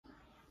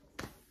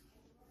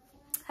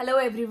Hello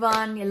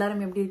everyone, எல்லாரும்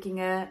எப்படி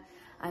இருக்கீங்க?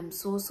 I'm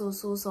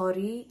so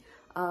sorry.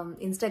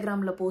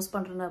 இன்ஸ்டாகிராமில் போஸ்ட்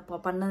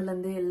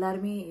பண்ணதுலேருந்து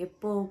எல்லாருமே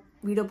எப்போ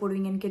வீடியோ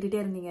போடுவீங்கன்னு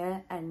கேட்டுகிட்டே இருந்தீங்க.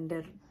 அண்ட்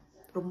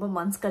ரொம்ப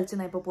மந்த்ஸ் கழிச்சு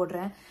நான் இப்போ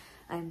போடுறேன்.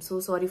 I'm so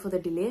sorry for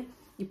the delay.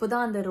 இப்போ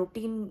தான் அந்த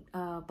ரொட்டீன்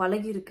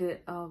பழகி இருக்கு.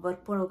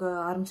 ஒர்க் போக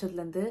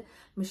ஆரம்பிச்சதுலேருந்து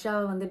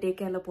மிஷாவை வந்து டே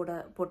கேரில்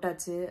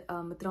போட்டாச்சு.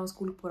 மித்ராவும்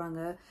ஸ்கூலுக்கு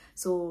போகிறாங்க.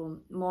 ஸோ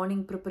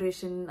மார்னிங்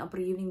ப்ரிப்பரேஷன்,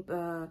 அப்புறம் ஈவினிங்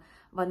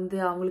வந்து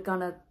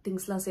அவங்களுக்கான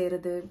திங்ஸ்லாம்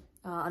செய்கிறது,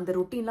 அந்த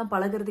ரொட்டீன்லாம்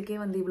பழகிறதுக்கே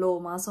வந்து இவ்வளோ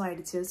மாதம்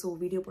ஆயிடுச்சு. ஸோ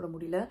வீடியோ போட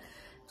முடியல.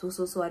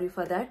 So sorry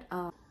for that.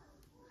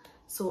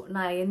 So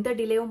நான் எந்த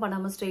டிலேவும்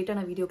பண்ணாமல் ஸ்ட்ரெயிட்டாக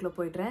நான் வீடியோக்குள்ளே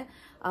போய்ட்றேன்.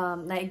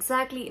 நான்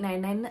எக்ஸாக்ட்லி நான்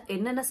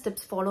என்னென்ன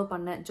ஸ்டெப்ஸ் ஃபாலோ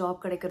பண்ணேன்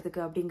ஜாப்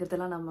கிடைக்கிறதுக்கு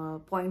அப்படிங்கிறதெல்லாம் நம்ம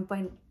பாயிண்ட்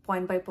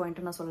பை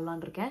பாயிண்ட் நான்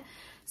சொல்லலான் இருக்கேன்.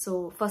 ஸோ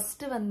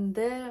ஃபஸ்ட்டு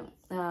வந்து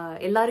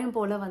எல்லாரையும்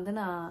போல் வந்து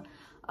நான்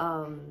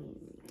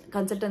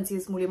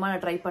கன்சல்டன்சிஸ் மூலியமா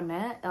நான் ட்ரை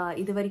பண்ணேன்.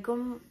 இது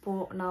வரைக்கும்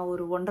நான்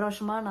ஒரு 1.5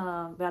 வருஷமாக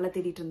நான் வேலை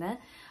தேடிட்டு இருந்தேன்.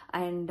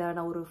 அண்ட்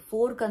நான் ஒரு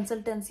 4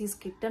 கன்சல்டன்சிஸ்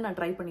கிட்ட நான்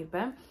ட்ரை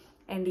பண்ணியிருப்பேன்.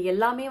 அண்ட்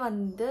எல்லாமே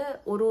வந்து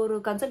ஒரு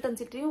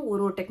கன்சல்டன்சிட்டையும்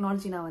ஒரு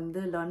டெக்னாலஜி நான்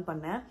வந்து லேர்ன்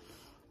பண்ணேன்.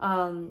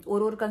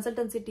 ஒரு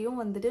கன்சல்டன்சிட்டையும்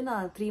வந்துட்டு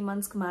நான் 3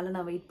 மந்த்ஸ்க்கு மேலே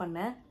நான் வெயிட்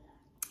பண்ணேன்.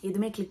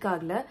 எதுவுமே கிளிக்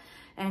ஆகலை.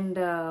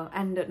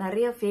 அண்ட்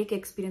நிறைய ஃபேக்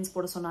எக்ஸ்பீரியன்ஸ்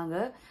போட சொன்னாங்க.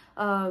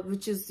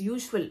 Which is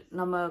usual.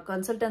 நம்ம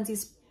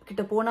கன்சல்டன்சிஸ்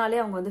கிட்ட போனாலே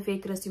அவங்க வந்து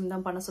ஃபேக் ரெஸ்யூம்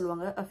தான் பண்ண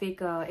சொல்லுவாங்க,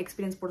 ஃபேக்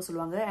எக்ஸ்பீரியன்ஸ் போட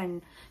சொல்லுவாங்க. அண்ட்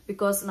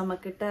பிகாஸ்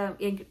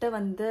என்கிட்ட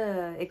வந்து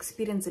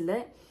எக்ஸ்பீரியன்ஸ் இல்லை,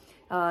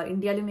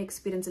 இந்தியாலையும்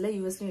எக்ஸ்பீரியன்ஸ் இல்லை,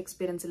 யூஎஸ்லையும்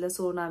எக்ஸ்பீரியன்ஸ் இல்லை.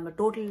 ஸோ நான்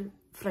டோட்டல்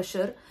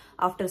ஃப்ரெஷர்.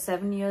 ஆஃப்டர்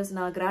 7 years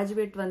நான்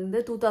கிராஜுவேட் வந்து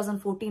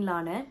 2014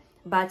 ஆனேன்.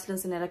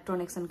 Bachelors in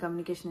electronics and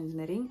communication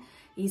engineering,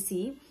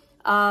 EC.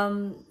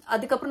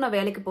 அதுக்கப்புறம் நான்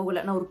வேலைக்கு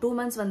போகலை. நான் ஒரு 2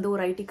 months வந்து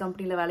ஒரு ஐடி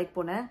கம்பெனியில் வேலைக்கு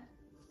போனேன்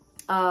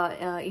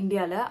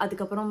இந்தியாவில்.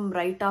 அதுக்கப்புறம்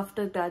ரைட்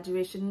ஆஃப்டர்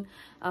கிராஜுவேஷன்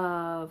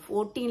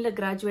 14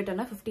 கிராஜுவேட்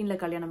ஆனால் 15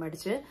 கல்யாணம்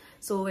ஆயிடுச்சு.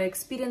 ஸோ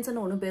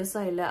எக்ஸ்பீரியன்ஸ்னு ஒன்றும்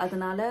பெருசாக இல்லை.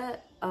 அதனால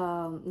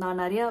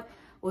நான் நிறையா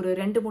ஒரு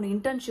 2-3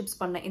 இன்டர்ன்ஷிப்ஸ்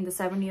பண்ணேன் இந்த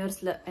 7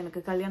 yearsல. எனக்கு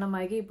கல்யாணம்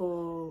ஆகி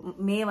இப்போது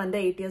மே வந்து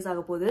 8 years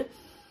ஆக போகுது.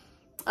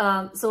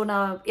 ஸோ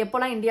நான்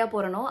எப்போல்லாம் இந்தியா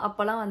போகிறேனோ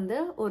அப்போல்லாம் வந்து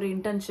ஒரு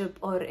இன்டர்ன்ஷிப்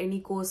ஒரு எனி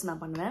கோர்ஸ்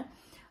நான் பண்ணுவேன்.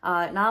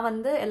 நான்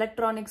வந்து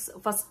எலக்ட்ரானிக்ஸ்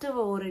ஃபஸ்ட்டு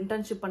ஒரு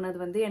இன்டர்ன்ஷிப் பண்ணது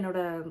வந்து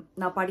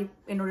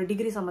என்னோட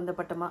டிகிரி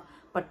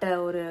சம்மந்தப்பட்ட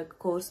ஒரு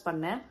கோர்ஸ்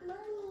பண்ணேன்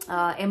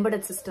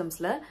எம்பெடட்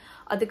சிஸ்டம்ஸில்.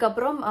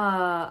 அதுக்கப்புறம்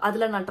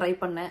அதில் நான் ட்ரை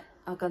பண்ணேன்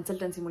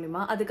கன்சல்டன்சி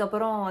மூலிமா.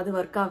 அதுக்கப்புறம் அது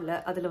ஒர்க் ஆகல.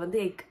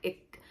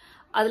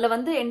 அதில்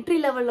வந்து என்ட்ரி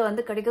லெவலில்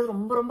வந்து கிடைக்கிறது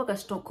ரொம்ப ரொம்ப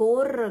கஷ்டம்.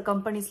 Core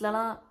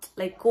கம்பெனிஸ்லாம்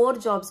like core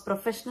jobs,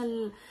 professional,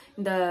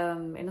 இந்த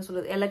என்ன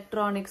சொல்றது,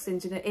 எலக்ட்ரானிக்ஸ்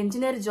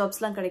என்ஜினியர்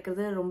ஜாப்ஸ்லாம்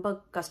கிடைக்கிறது ரொம்ப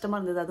கஷ்டமாக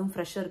இருந்தது. அதுவும்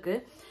ஃப்ரெஷருக்கு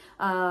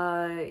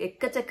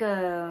எக்கச்சக்க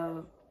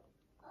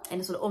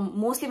என்ன சொல்ல,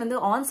 மோஸ்ட்லி வந்து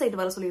ஆன் சைட்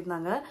வர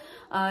சொல்லியிருந்தாங்க.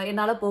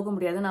 என்னால் போக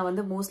முடியாது. நான்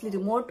வந்து mostly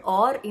remote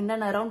R in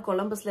and around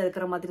கொலம்பஸில்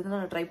இருக்கிற மாதிரி தான்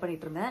நான் ட்ரை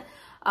பண்ணிட்டு இருந்தேன்.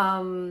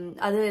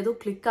 அது எதுவும்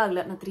கிளிக்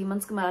ஆகலை. நான் 3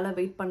 monthsக்கு மேலே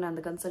வெயிட் பண்ணேன்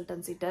அந்த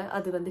கன்சல்டன்சிட்ட.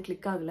 அது வந்து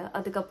கிளிக் ஆகலை.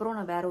 அதுக்கப்புறம்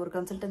நான் வேற ஒரு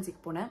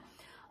கன்சல்டன்சிக்கு போனேன்.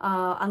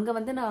 அங்கே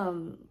வந்து நான்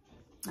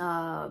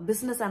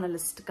பிஸ்னஸ்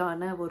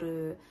அனலிஸ்டுக்கான ஒரு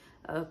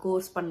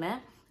கோர்ஸ் பண்ணேன்.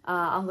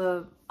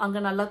 அங்கே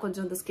நல்லா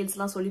கொஞ்சம் இந்த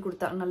ஸ்கில்ஸ்லாம் சொல்லி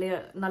கொடுத்தாங்க.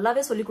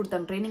 நல்லாவே சொல்லி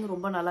கொடுத்தாங்க. ட்ரைனிங்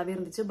ரொம்ப நல்லாவே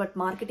இருந்துச்சு. பட்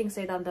மார்க்கெட்டிங்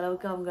சைடு அந்த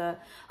அளவுக்கு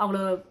அவங்கள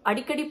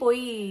அடிக்கடி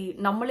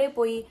நம்மளே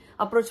போய்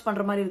அப்ரோச்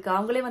பண்ணுற மாதிரி இருக்கு.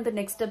 அவங்களே வந்து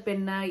நெக்ஸ்ட் ஸ்டெப்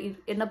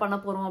என்ன பண்ண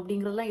போகிறோம்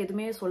அப்படிங்கிறதுலாம்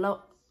எதுவுமே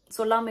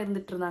சொல்லாமல்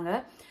இருந்துட்டு இருந்தாங்க.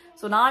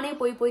 ஸோ நானே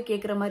போய்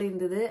கேட்குற மாதிரி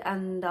இருந்தது.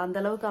 அண்ட் அந்த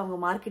அளவுக்கு அவங்க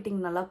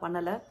மார்க்கெட்டிங் நல்லா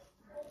பண்ணலை.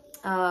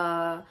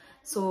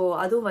 ஸோ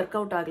அதுவும் ஒர்க்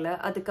அவுட் ஆகலை.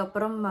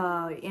 அதுக்கப்புறம்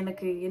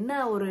எனக்கு என்ன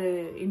ஒரு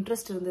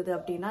இன்ட்ரெஸ்ட் இருந்தது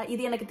அப்படின்னா,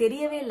 இது எனக்கு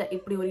தெரியவே இல்லை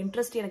இப்படி ஒரு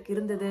இன்ட்ரெஸ்ட் எனக்கு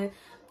இருந்தது.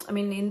 ஐ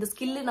மீன் இந்த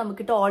ஸ்கில்லு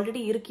நம்மக்கிட்ட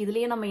ஆல்ரெடி இருக்கு,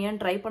 இதுலேயே நம்ம ஏன்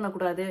ட்ரை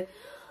பண்ணக்கூடாது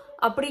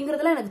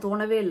அப்படிங்கிறதுலாம் எனக்கு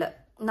தோணவே இல்லை.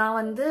 நான்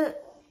வந்து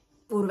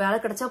ஒரு வேலை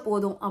கிடைச்சா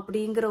போதும்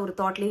அப்படிங்கிற ஒரு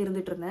தாட்லேயே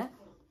இருந்துட்டு இருந்தேன்.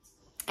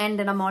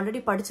 அண்ட் நம்ம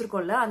ஆல்ரெடி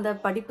படிச்சிருக்கோம்ல, அந்த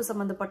படிப்பு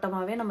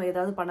சம்மந்தப்பட்டமாகவே நம்ம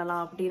ஏதாவது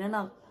பண்ணலாம் அப்படின்னு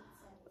நான்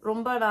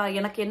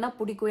எனக்கு என்ன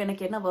பிடிக்கும்,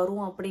 எனக்கு என்ன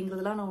வரும்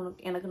அப்படிங்கிறதுலாம்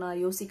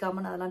நான்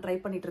யோசிக்காம நான் அதெல்லாம் ட்ரை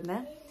பண்ணிட்டு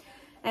இருந்தேன்.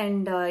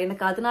 அண்ட்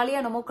எனக்கு அதனாலேயே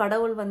என்னமோ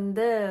கடவுள்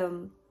வந்து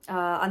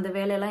அந்த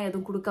வேலையெல்லாம்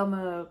எதுவும் கொடுக்காம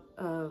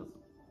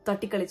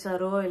தட்டி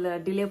கழிச்சாரோ இல்லை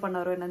டிலே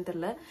பண்ணாரோ என்னன்னு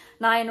தெரியல.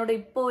 நான் என்னோட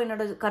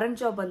கரண்ட்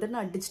ஜாப் வந்து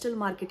நான் டிஜிட்டல்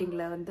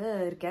மார்க்கெட்டிங்கில் வந்து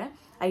இருக்கேன்.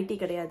 ஐடி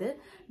கிடையாது,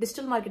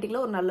 டிஜிட்டல்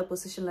மார்க்கெட்டிங்கில் ஒரு நல்ல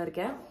பொசிஷனில்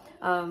இருக்கேன்.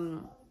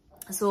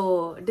 ஸோ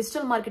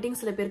டிஜிட்டல் மார்க்கெட்டிங்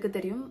சில பேருக்கு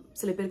தெரியும்,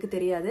 சில பேருக்கு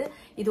தெரியாது.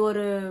 இது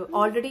ஒரு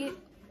ஆல்ரெடி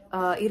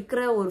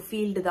இருக்கிற ஒரு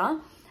ஃபீல்டு தான்.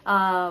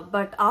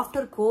 பட்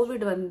ஆஃப்டர்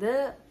கோவிட் வந்து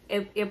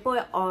எப்போ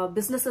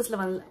பிஸ்னஸஸ்ல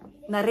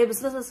நிறைய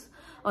பிஸ்னஸஸ்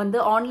வந்து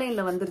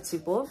ஆன்லைன்ல வந்துருச்சு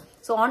இப்போ.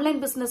 ஸோ ஆன்லைன்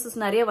பிஸ்னஸஸ்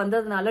நிறைய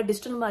வந்ததுனால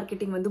டிஜிட்டல்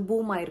மார்க்கெட்டிங் வந்து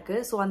பூம் ஆயிருக்கு.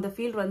 ஸோ அந்த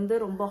ஃபீல்ட் வந்து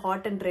ரொம்ப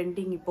ஹாட் அண்ட்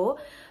ட்ரெண்டிங் இப்போ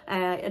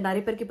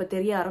நிறைய பேருக்கு இப்போ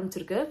தெரிய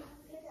ஆரம்பிச்சிருக்கு.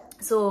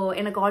 ஸோ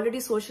எனக்கு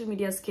ஆல்ரெடி சோஷியல்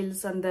மீடியா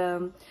ஸ்கில்ஸ், அந்த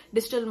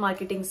டிஜிட்டல்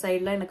மார்க்கெட்டிங்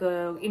சைடில் எனக்கு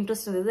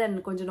இன்ட்ரெஸ்ட் இருந்தது.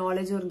 அண்ட் கொஞ்சம்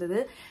நாலேஜும்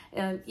இருந்தது.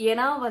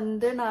 ஏன்னா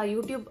வந்து நான்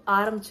யூடியூப்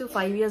ஆரம்பிச்சு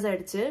 5 years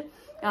ஆயிடுச்சு.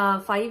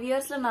 5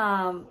 yearsல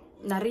நான்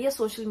நிறைய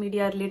சோஷியல்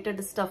மீடியா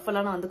ரிலேட்டட் ஸ்டஃப்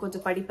எல்லாம் நான் வந்து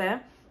கொஞ்சம் படிப்பேன்,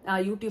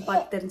 யூடியூப்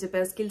பார்த்து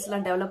தெரிஞ்சுப்பேன்,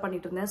 ஸ்கில்ஸ்லாம் டெவலப்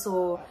பண்ணிட்டு இருந்தேன். ஸோ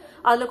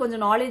அதில்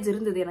கொஞ்சம் நாலேஜ்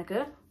இருந்தது எனக்கு.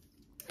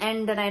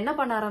 அண்ட் நான் என்ன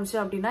பண்ண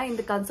ஆரம்பிச்சேன் அப்படின்னா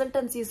இந்த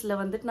கன்சல்டன்சிஸ்ல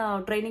வந்துட்டு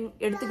நான் ட்ரைனிங்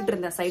எடுத்துக்கிட்டு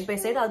இருந்தேன் சைட் பை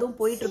சைடு, அதுவும்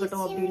போயிட்டு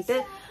இருக்கட்டும் அப்படின்ட்டு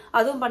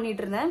அதுவும்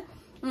பண்ணிட்டு இருந்தேன்.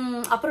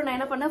 அப்புறம் நான்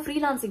என்ன பண்ணேன்,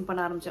 ஃப்ரீலான்சிங் பண்ண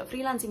ஆரம்பிச்சேன்.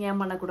 ஃப்ரீலான்சிங் ஏன்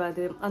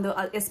பண்ணக்கூடாது, அந்த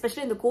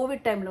எஸ்பெஷலி இந்த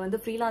கோவிட் டைம்ல வந்து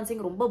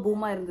ஃப்ரீலான்சிங் ரொம்ப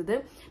பூமா இருந்தது.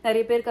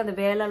 நிறைய பேருக்கு அந்த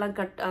வேலைலாம்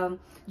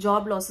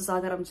ஜாப் லாஸஸ்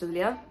ஆக ஆரம்பிச்சது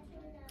இல்லையா.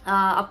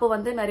 அப்போ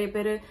வந்து நிறைய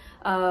பேர்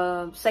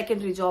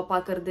செகண்டரி ஜாப்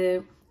பாக்குறது,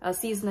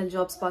 சீசனல்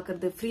ஜாப்ஸ்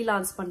பாக்குறது,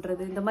 ஃப்ரீலான்ஸ்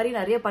பண்றது, இந்த மாதிரி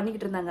நிறைய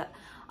பண்ணிக்கிட்டு இருந்தாங்க.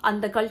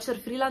 அந்த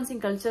கல்ச்சர்,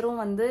 ஃப்ரீலான்சிங்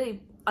கல்ச்சரும் வந்து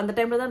அந்த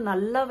டைம்ல தான்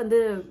நல்லா வந்து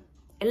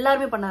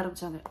எல்லாருமே பண்ண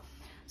ஆரம்பிச்சாங்க.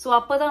 ஸோ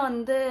அப்பதான்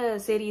வந்து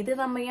சரி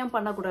இது நம்ம ஏன்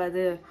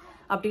பண்ணக்கூடாது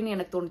அப்படின்னு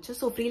எனக்கு தோணுச்சு.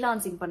 ஸோ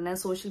ஃப்ரீலான்சிங்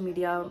பண்ணேன் social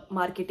media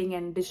marketing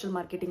and digital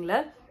மார்க்கெட்டிங்ல.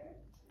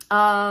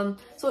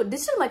 So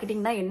digital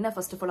மார்க்கெட்டிங்னா என்ன,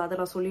 ஃபர்ஸ்ட் ஆஃப் ஆல் அதை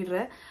நான்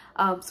சொல்லிடுறேன்.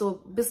 ஸோ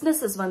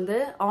பிஸ்னஸஸ் வந்து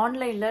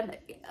ஆன்லைன்ல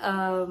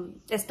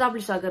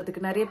எஸ்டாப்ளிஷ்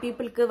ஆகிறதுக்கு நிறைய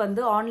பீப்புளுக்கு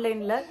வந்து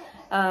ஆன்லைன்ல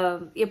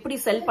எப்படி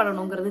செல்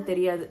பண்ணணுங்கிறது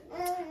தெரியாது.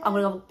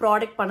 அவங்களுக்கு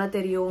ப்ராடக்ட் பண்ண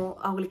தெரியும்,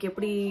 அவங்களுக்கு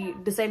எப்படி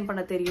டிசைன்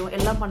பண்ண தெரியும்,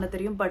 எல்லாம் பண்ண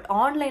தெரியும். பட்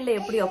ஆன்லைன்ல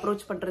எப்படி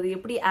அப்ரோச் பண்றது,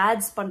 எப்படி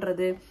ஆட்ஸ்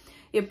பண்றது,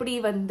 எப்படி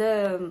வந்து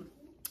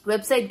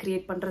வெப்சைட்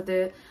கிரியேட் பண்றது,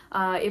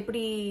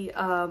 எப்படி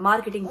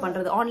மார்க்கெட்டிங்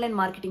பண்றது, ஆன்லைன்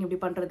மார்க்கெட்டிங்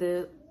எப்படி பண்றது,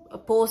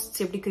 போஸ்ட்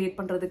எப்படி கிரியேட்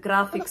பண்றது,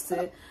 கிராபிக்ஸ்,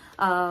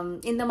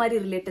 இந்த மாதிரி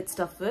ரிலேட்டட்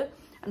ஸ்டஃப்.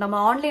 நம்ம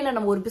ஆன்லைன்ல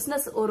நம்ம ஒரு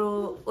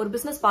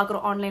பிசினஸ்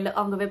பாக்குறோம், ஆன்லைன்ல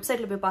அவங்க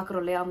வெப்சைட்ல போய்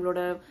பாக்குறோம் இல்லையா,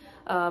 அவங்களோட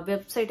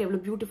வெப்சைட்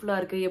எவ்வளவு பியூட்டிஃபுல்லா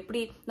இருக்கு, எப்படி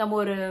நம்ம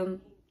ஒரு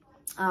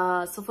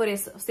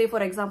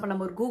ஃபார் எக்ஸாம்பிள்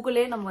நம்ம ஒரு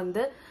கூகுளே நம்ம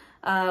வந்து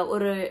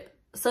ஒரு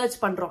சர்ச்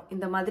பண்றோம்,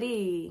 இந்த மாதிரி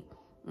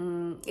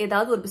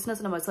ஏதாவது ஒரு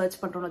பிசினஸ் நம்ம சர்ச்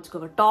பண்றோம்னு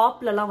வச்சுக்கோங்க,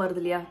 டாப்ல எல்லாம் வருது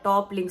இல்லையா,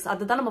 டாப் லிங்க்ஸ்,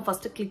 அதுதான் நம்ம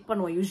ஃபர்ஸ்ட் கிளிக்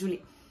பண்ணுவோம் யூஸ்வலி.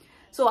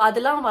 ஸோ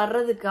அதெல்லாம்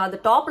வர்றதுக்கு, அது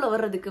டாப்ல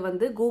வர்றதுக்கு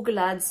வந்து கூகுள்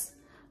ஆட்ஸ்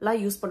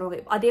எல்லாம் யூஸ் பண்ணுவாங்க.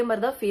 அதே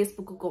மாதிரி தான்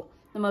ஃபேஸ்புக்குக்கும்,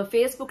 நம்ம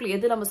ஃபேஸ்புக்ல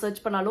எது நம்ம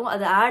சர்ச் பண்ணாலும்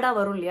அது ஆடா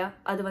வரும் இல்லையா,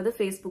 அது வந்து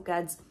ஃபேஸ்புக்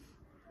ஆட்ஸ்.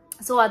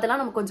 ஸோ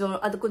அதெல்லாம் நம்ம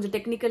கொஞ்சம்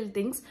டெக்னிக்கல்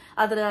திங்ஸ்.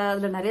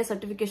 அதுல நிறைய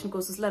சர்டிபிகேஷன்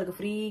கோர்சஸ்லாம் இருக்கு,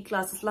 ஃப்ரீ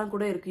கிளாஸஸ்லாம்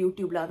கூட இருக்கு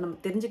யூடியூப்ல. அது நம்ம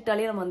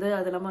தெரிஞ்சுக்கிட்டாலே நம்ம வந்து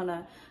அது நம்ம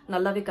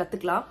நல்லாவே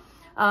கத்துக்கலாம்.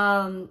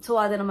 ஸோ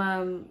அதை நம்ம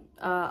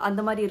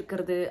அந்த மாதிரி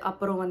இருக்கிறது.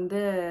 அப்புறம்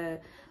வந்து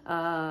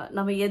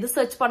நம்ம எது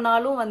சர்ச்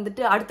பண்ணாலும்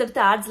வந்துட்டு அடுத்தடுத்து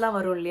ஆட்ஸ்லாம்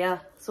வரும் இல்லையா,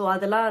 ஸோ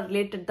அதெல்லாம்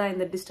ரிலேட்டட் தான்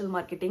இந்த டிஜிட்டல்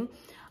மார்க்கெட்டிங்.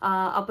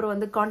 அப்புறம்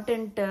வந்து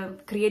கான்டென்ட்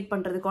கிரியேட்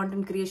பண்றது,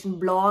 content creation,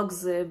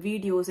 blocks,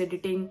 videos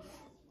editing,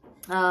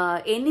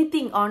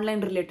 anything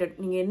online related.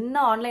 நீங்க என்ன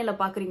ஆன்லைன்ல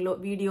பாக்குறீங்களோ,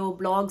 video,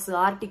 blocks,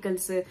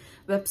 articles,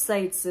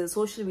 websites,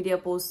 social media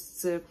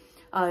posts,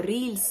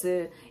 reels,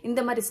 இந்த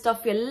மாதிரி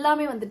ஸ்டஃப்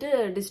எல்லாமே வந்துட்டு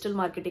டிஜிட்டல்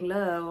மார்க்கெட்டிங்ல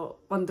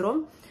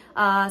வந்துடும்.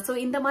 ஸோ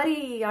இந்த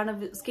மாதிரியான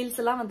ஸ்கில்ஸ்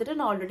எல்லாம் வந்துட்டு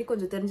நான் ஆல்ரெடி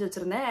கொஞ்சம் தெரிஞ்சு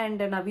வச்சிருந்தேன்.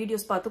 அண்ட் நான்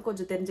வீடியோஸ் பார்த்து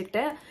கொஞ்சம்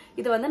தெரிஞ்சுக்கிட்டேன்.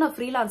 இது வந்து நான்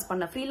ஃப்ரீலான்ஸ்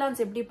பண்ணேன்.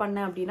 ஃப்ரீலான்ஸ் எப்படி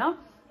பண்ணேன் அப்படின்னா,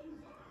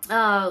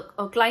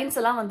 கிளைண்ட்ஸ்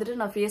எல்லாம் வந்துட்டு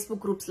நான்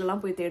ஃபேஸ்புக் குரூப்ஸ்ல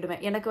எல்லாம் போய்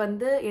தேடுவேன். எனக்கு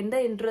வந்து எந்த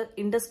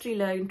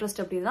இண்டஸ்ட்ரியில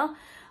இன்ட்ரெஸ்ட் அப்படின்னா,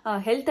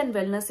 ஹெல்த் அண்ட்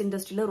வெல்னஸ்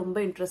இண்டஸ்ட்ரியில ரொம்ப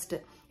இன்ட்ரெஸ்ட்.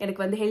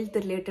 எனக்கு வந்து ஹெல்த்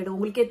ரிலேட்டட்,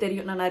 உங்களுக்கே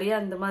தெரியும் நான் நிறைய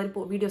அந்த மாதிரி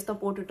வீடியோஸ்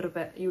தான் போட்டுட்டு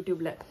இருப்பேன்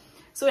யூடியூப்ல.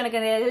 ஸோ எனக்கு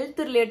அந்த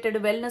health related,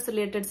 wellness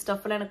related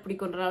stuff எல்லாம் எனக்கு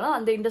பிடிக்கும்ன்றனால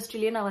அந்த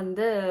இண்டஸ்ட்ரியிலேயே நான்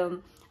வந்து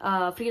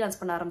ஃப்ரீலான்ஸ்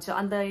பண்ண ஆரம்பிச்சேன்.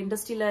 அந்த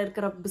இண்டஸ்ட்ரியில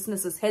இருக்கிற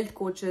businesses, health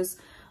coaches,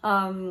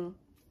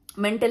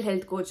 mental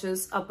health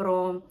coaches,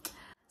 அப்புறம்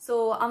ஸோ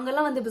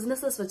அவங்கெல்லாம் வந்து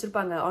பிசினஸஸ்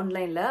வச்சிருப்பாங்க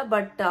ஆன்லைன்ல.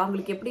 பட்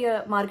அவங்களுக்கு எப்படி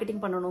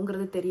மார்க்கெட்டிங்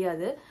பண்ணணுங்கிறது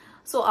தெரியாது.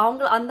 ஸோ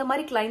அந்த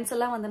மாதிரி கிளைண்ட்ஸ்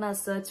எல்லாம் வந்து நான்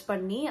சர்ச்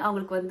பண்ணி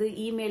அவங்களுக்கு வந்து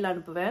இமெயில்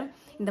அனுப்புவேன்.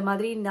 இந்த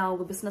மாதிரி நான்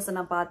உங்க பிசினஸை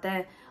நான்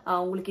பார்த்தேன்,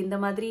 உங்களுக்கு இந்த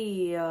மாதிரி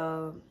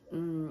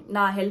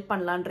நான் ஹெல்ப்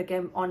பண்ணலான்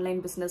இருக்கேன்,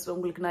 ஆன்லைன் பிசினஸ்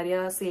உங்களுக்கு நிறைய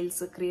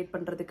சேல்ஸ் கிரியேட்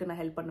பண்றதுக்கு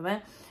நான் ஹெல்ப்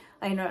பண்ணுவேன்.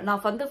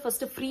 நான் வந்து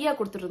ஃபர்ஸ்ட் ஃப்ரீயா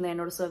கொடுத்துட்டு இருந்தேன்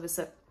என்னோட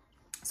சர்வீஸ்.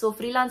 ஸோ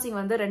ஃப்ரீலான்சிங்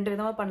வந்து 2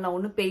 விதமா பண்ணலாம்.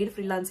 ஒன்று பெய்டு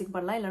ஃப்ரீலான்சிங்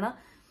பண்ணலாம், இல்லைன்னா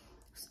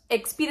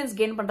எக்ஸ்பீரியன்ஸ்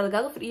கெயின்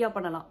பண்றதுக்காக ஃப்ரீயா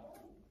பண்ணலாம்.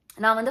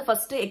 நான் வந்து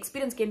ஃபர்ஸ்ட்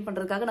எக்ஸ்பீரியன்ஸ் கெயின்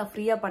பண்றதுக்காக நான்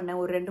ஃப்ரீயா பண்ணேன்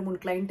ஒரு 2-3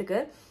 கிளைண்ட்டுக்கு.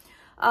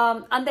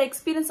 அந்த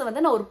எக்ஸ்பீரியன்ஸை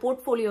வந்து நான் ஒரு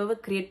போர்ட்ஃபோலியோவை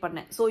கிரியேட்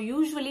பண்ணேன். ஸோ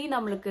யூஸ்வலி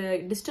நம்மளுக்கு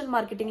டிஜிட்டல்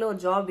மார்க்கெட்டிங்ல ஒரு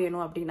ஜாப்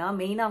வேணும் அப்படின்னா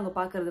மெயினா அவங்க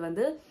பாக்குறது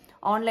வந்து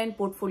ஆன்லைன்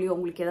போர்ட்ஃபோலியோ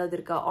உங்களுக்கு ஏதாவது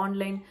இருக்கா,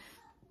 ஆன்லைன்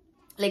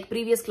லைக்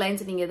ப்ரீவியஸ்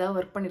கிளைண்ட்ஸ் நீங்க ஏதாவது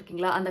ஒர்க்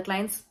பண்ணிருக்கீங்களா, அந்த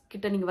கிளைண்ட்ஸ்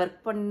கிட்ட நீங்க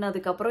ஒர்க்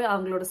பண்ணதுக்கு அப்புறம்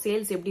அவங்களோட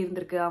சேல்ஸ் எப்படி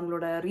இருந்திருக்கு,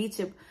 அவங்களோட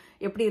ரீச்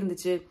எப்படி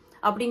இருந்துச்சு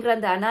அப்படிங்கிற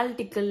அந்த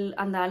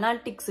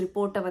அனாலிட்டிக்ஸ்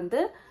ரிப்போர்ட்டை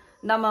வந்து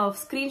நம்ம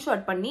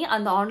ஸ்கிரீன்ஷாட் பண்ணி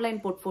அந்த ஆன்லைன்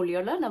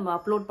போர்ட்ஃபோலியோல நம்ம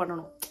அப்லோட்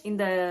பண்ணணும்.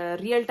 இந்த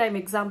ரியல் டைம்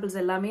எக்ஸாம்பிள்ஸ்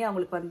எல்லாமே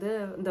அவங்களுக்கு வந்து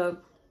இந்த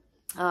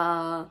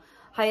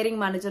ஹையரிங்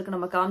மேனேஜருக்கு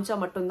நம்ம காமிச்சா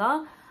மட்டும்தான்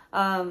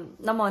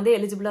நம்ம வந்து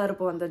எலிஜிபிளா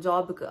இருப்போம் அந்த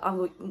ஜாபுக்கு.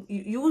 அவங்க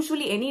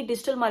usually any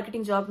digital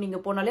marketing job நீங்க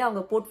போனாலே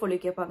அவங்க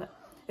போர்ட்ஃபோலியோ கேட்பாங்க.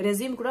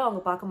 ரெஸ்யூம் கூட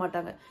அவங்க பார்க்க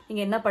மாட்டாங்க.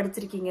 நீங்க என்ன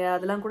படிச்சிருக்கீங்க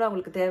அதெல்லாம் கூட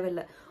அவங்களுக்கு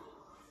தேவையில்லை.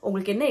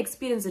 உங்களுக்கு என்ன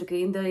எக்ஸ்பீரியன்ஸ் இருக்கு,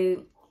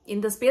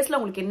 இந்த ஸ்பேஸ்ல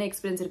உங்களுக்கு என்ன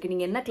எக்ஸ்பீரியன்ஸ் இருக்கு,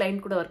 நீங்க என்ன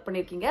கிளைண்ட் கூட ஒர்க்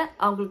பண்ணிருக்கீங்க,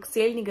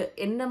 அவங்களுக்கு நீங்க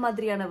என்ன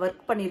மாதிரியான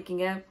ஒர்க்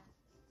பண்ணிருக்கீங்க,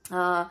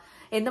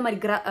 எந்த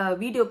மாதிரி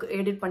வீடியோ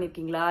எடிட்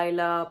பண்ணிருக்கீங்களா,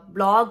 இல்ல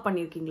பிளாக்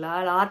பண்ணிருக்கீங்களா,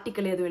 இல்ல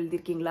ஆர்டிக்கல் எதுவும்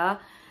எழுதிருக்கீங்களா,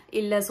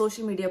 இல்ல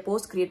சோஷியல் மீடியா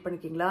போஸ்ட் கிரியேட்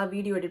பண்ணிருக்கீங்களா,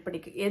 வீடியோ எடிட்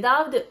பண்ணிருக்கீங்க,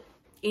 ஏதாவது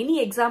எனி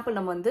எக்ஸாம்பிள்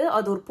நம்ம வந்து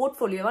அது ஒரு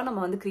போர்ட்ஃபோலியோவா நம்ம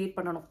வந்து கிரியேட்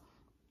பண்ணணும்.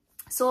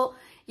 ஸோ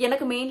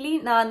எனக்கு மெயின்லி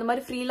நான் அந்த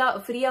மாதிரி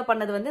ஃப்ரீயா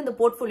பண்ணது வந்து இந்த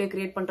போர்ட்ஃபோலியோ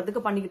கிரியேட்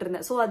பண்றதுக்கு பண்ணிக்கிட்டு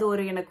இருந்தேன். ஸோ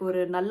அது எனக்கு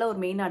ஒரு நல்ல ஒரு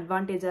மெயின்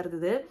அட்வான்டேஜா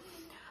இருந்தது.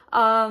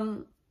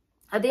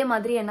 அதே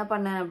மாதிரி என்ன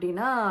பண்ணேன்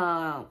அப்படின்னா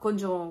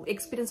கொஞ்சம்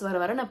எக்ஸ்பீரியன்ஸ் வர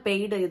வர நான்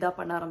பெய்டு இதாக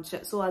பண்ண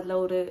ஆரம்பித்தேன். ஸோ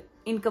அதில் ஒரு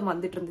இன்கம்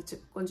வந்துட்டு இருந்துச்சு,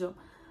 கொஞ்சம்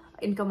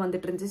இன்கம்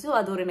வந்துட்டு இருந்துச்சு. ஸோ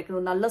அது ஒரு எனக்கு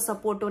ஒரு நல்ல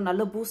சப்போர்ட்டும்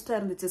நல்ல பூஸ்டாக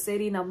இருந்துச்சு.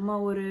 சரி, நம்ம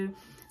ஒரு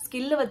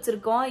ஸ்கில்ல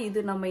வச்சுருக்கோம், இது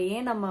நம்ம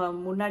ஏன் நம்ம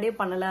முன்னாடியே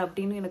பண்ணலை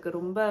அப்படின்னு எனக்கு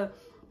ரொம்ப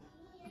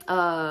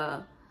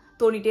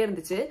தோணிட்டே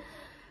இருந்துச்சு.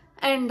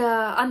 அண்ட்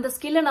அந்த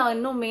ஸ்கில்லை நான்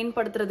இன்னும்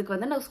மேம்படுத்துறதுக்கு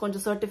வந்து நான்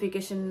கொஞ்சம்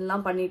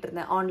சர்டிஃபிகேஷன்லாம் பண்ணிட்டு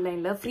இருந்தேன்.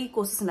 ஆன்லைனில் ஃப்ரீ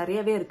கோர்சஸ்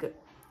நிறையவே இருக்குது.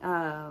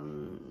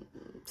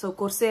 ஸோ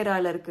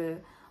கொர்சேராவில் இருக்குது,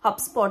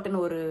 ஹப்ஸ்பாட்னு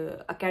ஒரு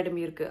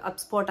அகாடமி இருக்குது,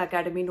 ஹப்ஸ்பாட்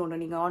அகாடமின்னு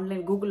ஒன்று. நீங்கள்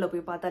ஆன்லைன் கூகுளில்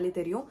போய் பார்த்தாலே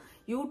தெரியும்.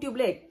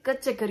 யூடியூப்ல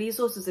எக்கச்சக்க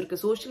ரீசோர்ஸஸ்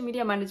இருக்குது. சோஷியல்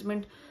மீடியா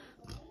மேனேஜ்மெண்ட்,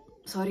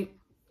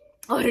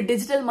 ஒரு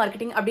டிஜிட்டல்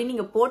மார்க்கெட்டிங் அப்படின்னு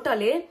நீங்கள்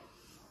போட்டாலே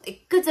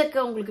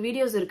எக்கச்சக்க உங்களுக்கு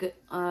வீடியோஸ் இருக்குது.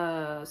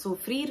 ஸோ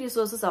ஃப்ரீ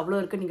ரிசோர்ஸஸ் அவ்வளோ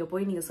இருக்குது, நீங்கள்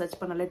போய் நீங்கள் சர்ச்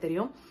பண்ணாலே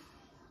தெரியும்.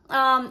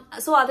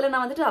 ஸோ அதில்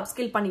நான் வந்துட்டு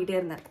அப்ஸ்கில் பண்ணிக்கிட்டே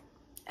இருந்தேன்.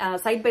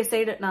 சைட் பை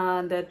சைடு நான்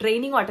அந்த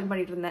ட்ரைனிங்கும் அட்டென்ட்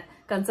பண்ணிட்டு இருந்தேன்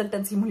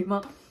கன்சல்டன்சி மூலிமா.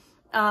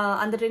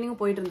 அந்த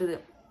ட்ரைனிங்கும் போயிட்டு இருந்தது.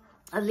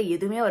 அதில்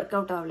எதுவுமே ஒர்க்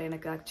அவுட் ஆகலை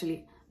எனக்கு. ஆக்சுவலி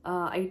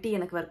ஐடி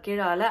எனக்கு ஒர்க்கே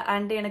ஆகலை.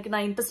 அண்ட் எனக்கு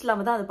நான் இன்ட்ரெஸ்ட்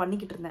இல்லாமல் தான் அதை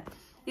பண்ணிக்கிட்டு இருந்தேன்.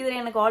 இதில்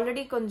எனக்கு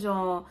ஆல்ரெடி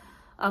கொஞ்சம்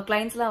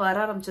கிளைண்ட்ஸ்லாம் வர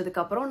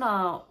ஆரம்பிச்சதுக்கப்புறம்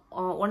நான்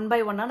ஒன் பை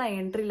ஒன்னாக நான்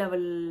என்ட்ரி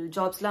லெவல்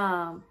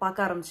ஜாப்ஸ்லாம்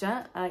பார்க்க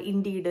ஆரம்பித்தேன்.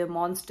 இண்டீடு,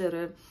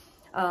 மான்ஸ்டரு,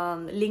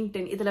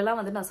 லிங்க்டின் இதிலெல்லாம்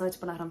வந்து நான் சர்ச்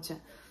பண்ண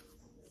ஆரம்பித்தேன்.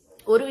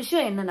 ஒரு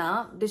விஷயம் என்னன்னா,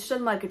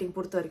 டிஜிட்டல் மார்க்கெட்டிங்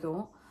பொறுத்த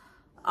வரைக்கும்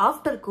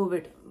ஆஃப்டர்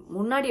கோவிட்,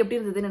 முன்னாடி எப்படி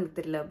இருந்ததுன்னு எனக்கு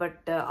தெரியல,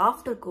 பட்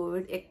ஆஃப்டர்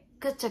கோவிட்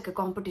எக்கச்சக்க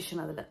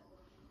காம்படிஷன். அதில்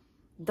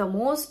the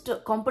most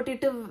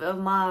competitive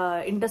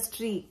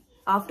industry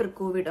after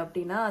Covid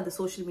அப்படின்னா அது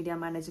social media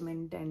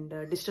management and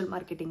digital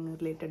marketing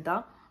related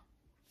தான்.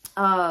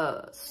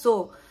 ஸோ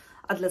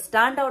அதில்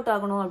ஸ்டாண்ட் அவுட்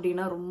ஆகணும்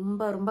அப்படின்னா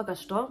ரொம்ப ரொம்ப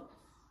கஷ்டம்.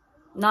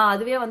 நான்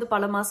அதுவே வந்து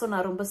பல மாதம்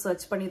நான் ரொம்ப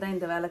சர்ச் பண்ணி தான்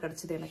இந்த வேலை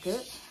கிடைச்சிது எனக்கு.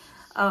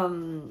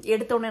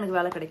 எடுத்தோடனே எனக்கு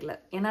வேலை கிடைக்கல.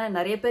 ஏன்னா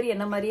நிறைய பேர்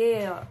என்ன மாதிரியே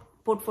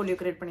போர்ட்ஃபோலியோ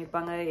கிரியேட்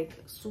பண்ணியிருப்பாங்க,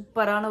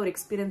 சூப்பரான ஒரு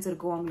எக்ஸ்பீரியன்ஸ்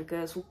இருக்கும் அவங்களுக்கு,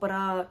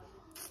 சூப்பராக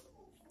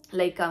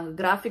லைக் அவங்க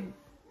கிராஃபிக்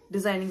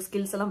டிசைனிங்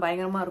ஸ்கில்ஸ் எல்லாம்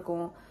பயங்கரமாக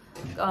இருக்கும்,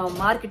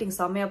 மார்க்கெட்டிங்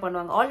செம்மையாக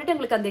பண்ணுவாங்க. ஆல்ரெடி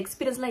எங்களுக்கு அந்த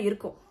எக்ஸ்பீரியன்ஸ்லாம்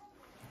இருக்கும்.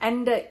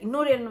 அண்ட்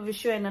இன்னொரு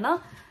விஷயம் என்னன்னா,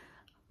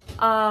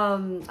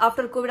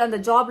 ஆஃப்டர் கோவிட் அந்த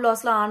ஜாப்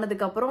லாஸ்லாம்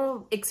ஆனதுக்கப்புறம்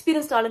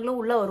எக்ஸ்பீரியன்ஸ்ட் ஆளுங்களும்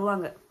உள்ளே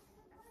வருவாங்க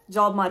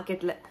ஜாப்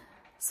மார்க்கெட்டில்.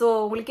 ஸோ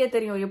உங்களுக்கே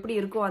தெரியும் எப்படி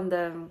இருக்கும் அந்த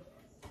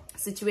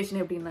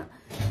சிச்சுவேஷன் எப்படின்னா.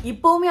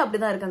 இப்போவுமே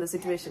அப்படிதான் இருக்கு அந்த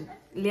சிச்சுவேஷன்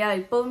இல்லையா?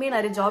 இப்போவுமே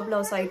நிறைய ஜாப்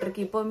லாஸ் ஆகிட்டு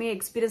இருக்கு. இப்போவுமே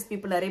எக்ஸ்பீரியன்ஸ்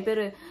பீப்புள் நிறைய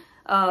பேர்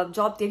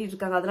ஜாப் தேடிட்டு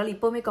இருக்காங்க. அதனால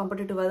இப்போவுமே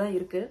காம்படிட்டிவாக தான்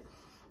இருக்கு.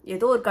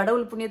 ஏதோ ஒரு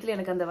கடவுள் புண்ணியத்தில்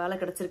எனக்கு அந்த வேலை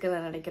கிடைச்சிருக்குன்னு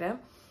நான் நினைக்கிறேன்.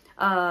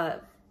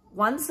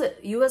 ஒன்ஸ்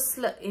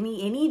யூஎஸ்ல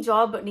எனி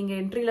ஜாப், நீங்கள்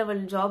என்ட்ரி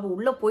லெவல் ஜாப்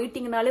உள்ளே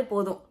போயிட்டீங்கனாலே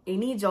போதும்.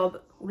 எனி ஜாப்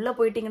உள்ளே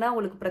போயிட்டீங்கன்னா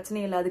உங்களுக்கு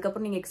பிரச்சனை இல்லை.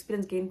 அதுக்கப்புறம் நீங்கள்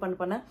எக்ஸ்பீரியன்ஸ் கெயின்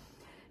பண்ண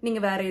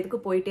நீங்கள் வேற எதுக்கு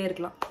போயிட்டே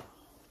இருக்கலாம்.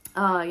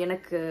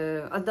 எனக்கு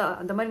அதான்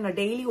அந்த மாதிரி நான்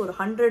டெய்லி ஒரு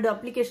 100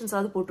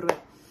 அப்ளிகேஷன்ஸாவது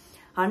போட்டுருவேன்.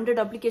 100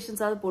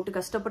 அப்ளிகேஷன்ஸாவது போட்டு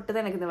கஷ்டப்பட்டு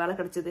தான் எனக்கு இந்த வேலை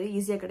கிடைச்சது,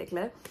 ஈஸியாக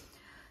கிடைக்கல.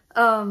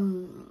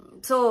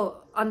 ஸோ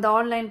அந்த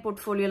ஆன்லைன்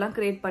போர்ட்ஃபோலியோலாம்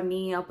கிரியேட்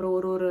பண்ணி அப்புறம்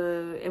ஒரு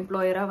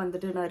எம்ப்ளாயராக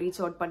வந்துட்டு நான்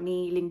ரீச் அவுட் பண்ணி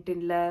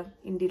லிங்க்டின்ல,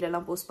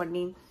 இண்டீலெலாம் போஸ்ட்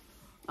பண்ணி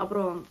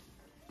அப்புறம்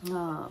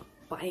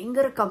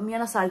பயங்கர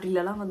கம்மியான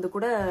சேலரியிலலாம் வந்து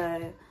கூட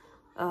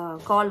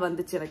கால்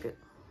வந்துச்சு எனக்கு.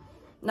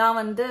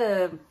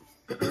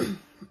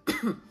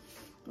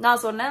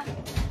 நான் சொன்னேன்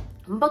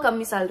ரொம்ப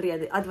கம்மி சேலரி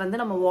அது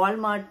வந்து நம்ம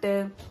வால்மார்ட்டு,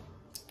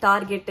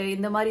 டார்கெட்டு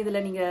இந்த மாதிரி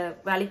இதில் நீங்கள்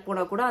வேலைக்கு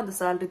போனால் கூட அந்த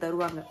சேலரி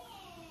தருவாங்க.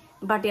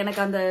 பட்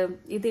எனக்கு அந்த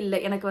இது இல்லை.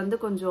 எனக்கு வந்து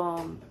கொஞ்சம்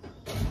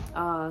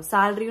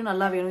சேலரியும்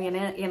நல்லா வேணும்.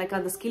 எனக்கு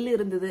அந்த ஸ்கில்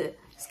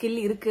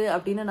இருக்குது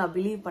அப்படின்னு நான்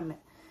பிலீவ்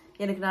பண்ணேன்.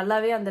 எனக்கு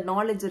நல்லாவே அந்த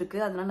நாலேஜ்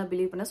இருக்குது, அதனால நான்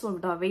பிலீவ் பண்ணேன். ஸோ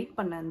நான் வெயிட்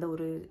பண்ணேன் அந்த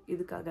ஒரு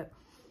இதுக்காக.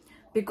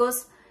 பிகாஸ்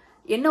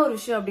என்ன ஒரு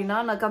விஷயம் அப்படின்னா,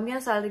 நான்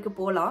கம்மியான சேலரிக்கு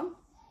போகலாம்,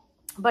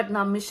 பட்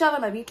நான் மிஷாவை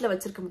நான் வீட்டில்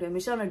வச்சிருக்க முடியாது.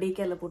 மிஷாவை நான் டே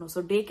கேரில் போகணும்.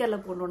 ஸோ டே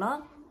கேரில் போகணுன்னா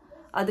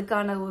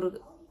அதுக்கான ஒரு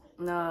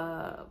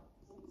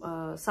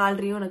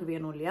சேலரியும் எனக்கு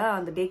வேணும் இல்லையா?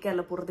 அந்த டே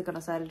கேரில்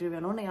போடுறதுக்கான சேலரி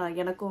வேணும்,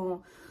 எனக்கும்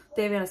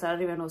தேவையான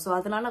சேலரி வேணும். ஸோ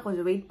அதனால நான்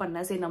கொஞ்சம் வெயிட்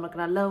பண்ணேன். சரி, நமக்கு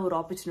நல்ல ஒரு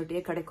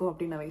ஆப்பர்ச்சுனிட்டியே கிடைக்கும்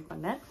அப்படின்னு நான் வெயிட்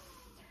பண்ணேன்.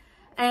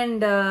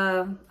 அண்ட்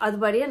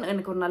அதுபடியே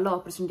எனக்கு ஒரு நல்ல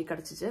ஆப்பர்ச்சுனிட்டி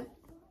கிடைச்சிச்சு.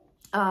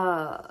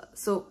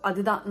 ஸோ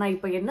அதுதான் நான்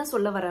இப்போ என்ன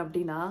சொல்ல வரேன்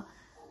அப்படின்னா,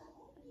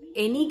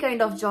 எனி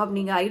கைண்ட் ஆஃப் ஜாப்,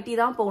 நீங்கள் ஐடி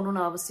தான்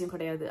போகணும்னு அவசியம்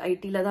கிடையாது.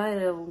 ஐடியில் தான்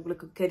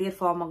உங்களுக்கு கெரியர்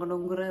ஃபார்ம்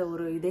ஆகணுங்கிற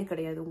ஒரு இதே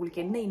கிடையாது.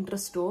 உங்களுக்கு என்ன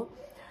இன்ட்ரெஸ்ட்டோ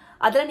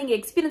அதில் நீங்கள்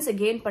எக்ஸ்பீரியன்ஸை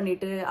கெயின்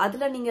பண்ணிவிட்டு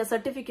அதில் நீங்கள்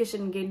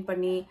சர்டிஃபிகேஷன் கெயின்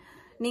பண்ணி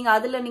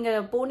அதில்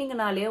நீங்கள்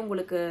போனீங்கனாலே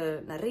உங்களுக்கு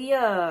நிறைய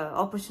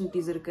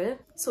ஆப்பர்ச்சுனிட்டிஸ் இருக்குது.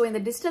 ஸோ இந்த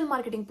டிஜிட்டல்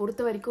மார்க்கெட்டிங்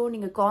பொறுத்த வரைக்கும்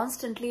நீங்கள்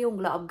கான்ஸ்டன்ட்லி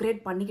உங்களை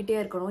அப்கிரேட் பண்ணிக்கிட்டே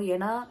இருக்கணும்.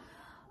 ஏன்னா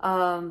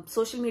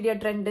சோஷியல் மீடியா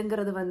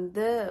ட்ரெண்டுங்கிறது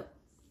வந்து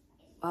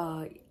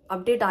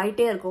அப்டேட்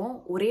ஆகிட்டே இருக்கும்,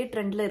 ஒரே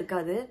ட்ரெண்டில்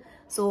இருக்காது.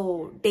 ஸோ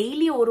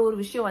டெய்லி ஒரு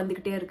விஷயம்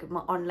வந்துக்கிட்டே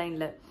இருக்கு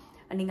ஆன்லைனில்.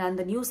 நீங்கள்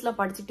அந்த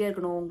நியூஸ்லாம் படிச்சுட்டே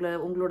இருக்கணும்.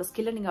 உங்களோட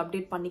ஸ்கில்லை நீங்கள்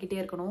அப்டேட் பண்ணிக்கிட்டே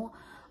இருக்கணும்.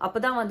 அப்போ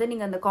தான் வந்து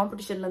நீங்கள் அந்த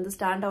காம்படிஷன்லேருந்து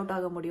ஸ்டாண்ட் அவுட்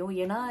ஆக முடியும்.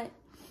 ஏன்னா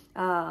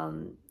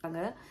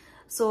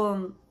ஸோ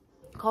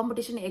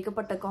காம்படிஷன்,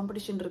 ஏகப்பட்ட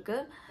காம்படிஷன்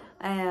இருக்குது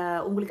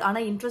உங்களுக்கு.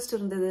 ஆனால் இன்ட்ரெஸ்ட்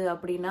இருந்தது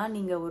அப்படின்னா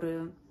நீங்கள்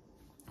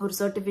ஒரு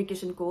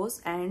சர்டிஃபிகேஷன் கோர்ஸ்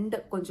அண்ட்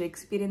கொஞ்சம்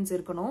எக்ஸ்பீரியன்ஸ்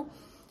இருக்கணும்.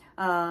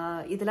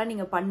 இதெல்லாம்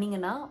நீங்கள்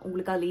பண்ணீங்கன்னா,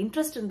 உங்களுக்கு அதில்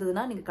இன்ட்ரெஸ்ட்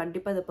இருந்ததுன்னா நீங்கள்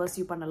கண்டிப்பாக இதை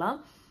பர்சியூ பண்ணலாம்.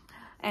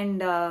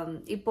 அண்ட்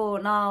இப்போ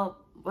நான்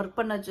ஒர்க்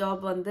பண்ண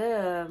ஜாப் வந்து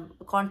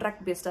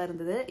கான்ட்ராக்ட் பேஸ்டாக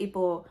இருந்தது.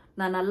 இப்போ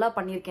நான் நல்லா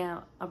பண்ணியிருக்கேன்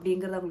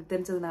அப்படிங்கிறது அவங்களுக்கு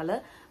தெரிஞ்சதுனால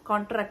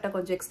கான்ட்ராக்டை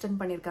கொஞ்சம் எக்ஸ்டெண்ட்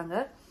பண்ணியிருக்காங்க.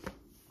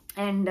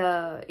 அண்ட்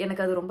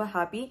எனக்கு அது ரொம்ப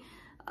ஹாப்பி.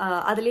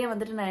 அதுலேயே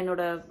வந்துட்டு நான்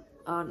என்னோட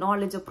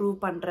நாலேஜை ப்ரூவ்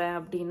பண்ணுறேன்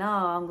அப்படின்னா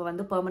அவங்க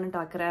வந்து பெர்மனெண்ட்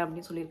ஆக்குறேன்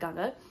அப்படின்னு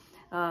சொல்லியிருக்காங்க.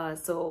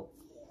 ஸோ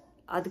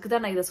அதுக்கு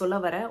தான் நான் இதை சொல்ல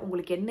வரேன்.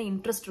 உங்களுக்கு என்ன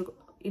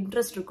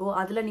இன்ட்ரெஸ்ட் இருக்கோ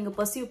அதில் நீங்கள்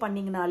பர்சியூ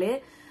பண்ணிங்கனாலே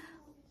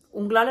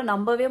உங்களால்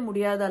நம்பவே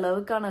முடியாத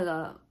அளவுக்கான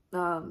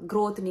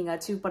growth நீங்கள்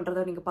அச்சீவ்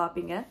பண்ணுறத நீங்கள்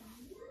பார்ப்பீங்க.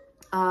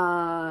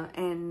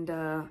 அண்ட்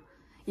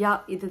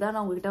இதுதான்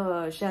நான் உங்ககிட்ட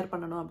ஷேர்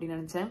பண்ணணும் அப்படின்னு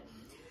நினச்சேன்.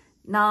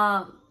 நான்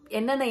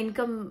என்னென்ன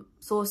இன்கம்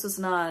சோர்சஸ்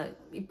நான்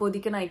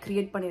இப்போதைக்கு நான்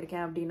கிரியேட்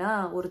பண்ணியிருக்கேன் அப்படின்னா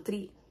ஒரு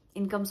 3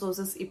 இன்கம்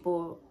சோர்சஸ்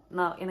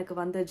இப்போது எனக்கு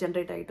வந்து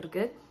ஜென்ரேட் ஆகிட்டு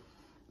இருக்கு.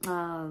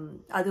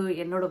 அது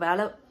என்னோட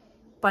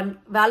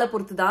வேலை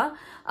பொறுத்து தான்.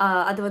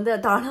 அது வந்து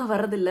தானாக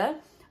வர்றதில்லை.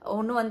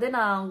 ஒன்று வந்து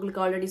நான்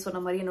உங்களுக்கு ஆல்ரெடி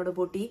சொன்ன மாதிரி என்னோட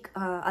பொட்டிக்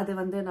அது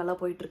வந்து நல்லா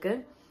போயிட்டுருக்கு.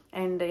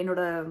 அண்ட்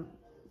என்னோட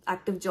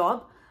active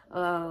job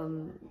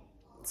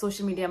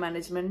social media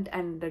management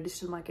and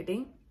digital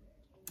marketing.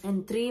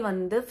 And 3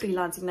 வந்து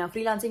ஃப்ரீலான்சிங். நான்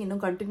ஃப்ரீலான்சிங்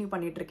இன்னும் கண்டினியூ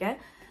பண்ணிட்டு இருக்கேன்.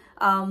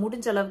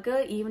 முடிஞ்ச அளவுக்கு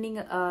ஈவினிங்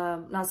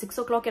நான்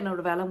 6 o'clock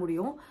என்னோட வேலை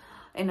முடியும்,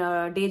 என்னோட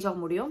டே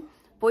ஜாப் முடியும்.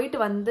 போயிட்டு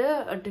வந்து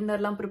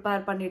டின்னர்லாம்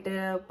ப்ரிப்பேர் பண்ணிட்டு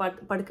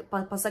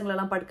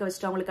பசங்களெல்லாம் படுக்க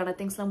வச்சுட்டு அவங்களுக்கான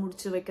திங்ஸ்லாம்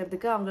முடிச்சு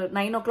வைக்கிறதுக்கு அவங்க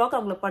 9 o'clock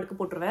அவங்கள படுக்க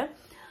போட்டுருவேன்.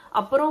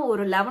 அப்புறம்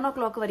ஒரு 11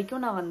 o'clock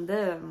வரைக்கும் நான் வந்து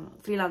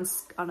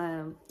ஃப்ரீலான்ஸ்க்கான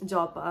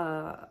ஜாப்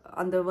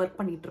அந்த ஒர்க்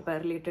பண்ணிட்டு இருப்பேன்,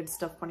 ரிலேட்டட்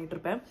ஸ்டஃப் பண்ணிட்டு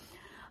இருப்பேன்.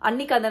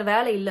 அன்னைக்கு அந்த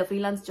வேலை இல்லை,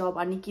 ஃப்ரீலான்ஸ்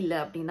ஜாப் அன்னைக்கு இல்லை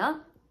அப்படின்னா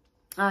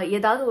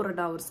ஏதாவது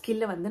நான் ஒரு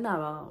ஸ்கில்லை வந்து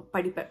நான்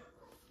படிப்பேன்.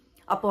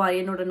 அப்போ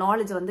என்னோட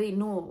நாலேஜ் வந்து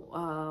இன்னும்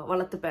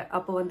வளர்த்துப்பேன்.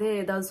 அப்போ வந்து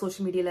ஏதாவது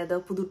சோஷியல் மீடியாவில்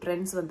ஏதாவது புது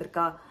ட்ரெண்ட்ஸ்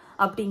வந்திருக்கா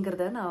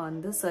அப்படிங்கிறத நான்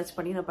வந்து சர்ச்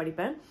பண்ணி நான்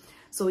படிப்பேன்.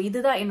 ஸோ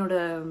இதுதான் என்னோட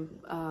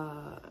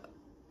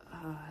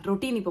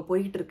ரொட்டீன் இப்போ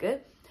போய்கிட்டு இருக்கு.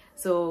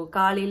 ஸோ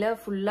காலையில்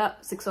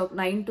ஃபுல்லாக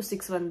 9 to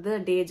 6 வந்து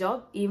டே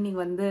ஜாப், ஈவினிங்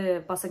வந்து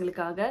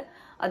பசங்களுக்காக,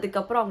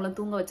 அதுக்கப்புறம் அவங்கள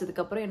தூங்க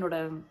வச்சதுக்கப்புறம் என்னோட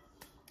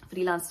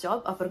ஃப்ரீலான்ஸ்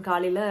ஜாப், அப்புறம்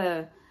காலையில்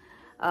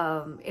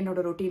என்னோட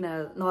ரொட்டீனை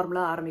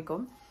நார்மலாக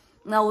ஆரம்பிக்கும்.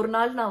 நான் ஒரு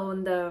நாள்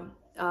இந்த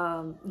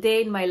டே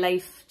இன் மை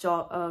லைஃப்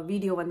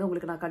வீடியோ வந்து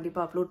உங்களுக்கு நான்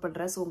கண்டிப்பாக அப்லோட்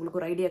பண்ணுறேன். ஸோ உங்களுக்கு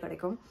ஒரு ஐடியா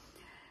கிடைக்கும்.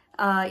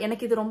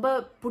 எனக்கு இது ரொம்ப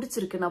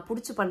பிடிச்சிருக்கு, நான்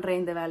பிடிச்சி பண்ணுறேன்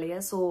இந்த வேலையை.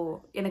 ஸோ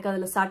எனக்கு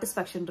அதில்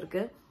சாட்டிஸ்ஃபேக்ஷன்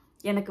இருக்குது.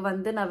 எனக்கு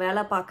வந்து நான்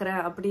வேலை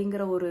பார்க்குறேன்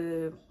அப்படிங்கிற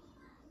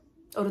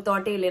ஒரு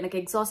தாட்டே இல்லை,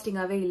 எனக்கு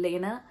எக்ஸாஸ்டிங்காகவே இல்லை.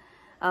 ஏன்னா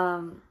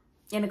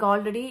எனக்கு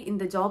ஆல்ரெடி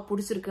இந்த ஜாப்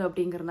பிடிச்சிருக்கு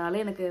அப்படிங்கிறனால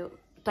எனக்கு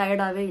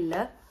டயர்டாகவே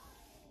இல்லை.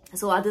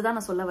 ஸோ அதுதான்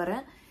நான் சொல்ல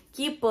வரேன்.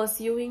 Keep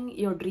pursuing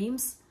your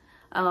dreams.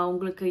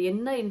 உங்களுக்கு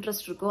என்ன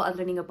இன்ட்ரெஸ்ட் இருக்கோ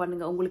அதில் நீங்கள்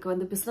பண்ணுங்கள். உங்களுக்கு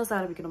வந்து பிஸ்னஸ்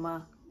ஆரம்பிக்கணுமா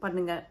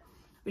பண்ணுங்கள்,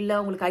 இல்லை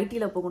உங்களுக்கு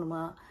ஐடியில்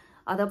போகணுமா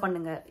அதை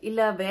பண்ணுங்கள்,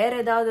 இல்லை வேறு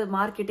ஏதாவது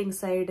marketing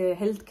side,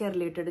 health care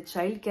related,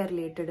 child care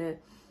related,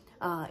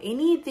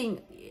 anything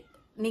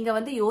நீங்கள்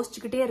வந்து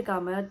யோசிச்சுக்கிட்டே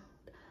இருக்காமல்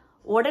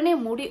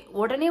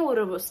உடனே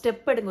ஒரு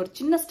ஸ்டெப் எடுங்க, ஒரு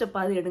சின்ன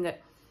ஸ்டெப்பாவது எடுங்க.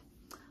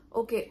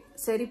 ஓகே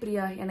சரி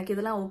பிரியா, எனக்கு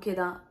இதெல்லாம் ஓகே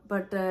தான்,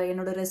 பட்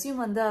என்னோட ரெஸ்யூம்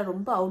வந்து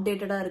ரொம்ப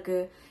அவுடேட்டடாக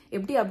இருக்குது,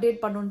 எப்படி அப்டேட்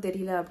பண்ணணும்னு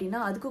தெரியல அப்படின்னா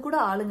அதுக்கு கூட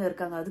ஆளுங்க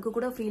இருக்காங்க, அதுக்கு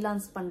கூட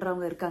ஃப்ரீலான்ஸ்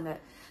பண்ணுறவங்க இருக்காங்க,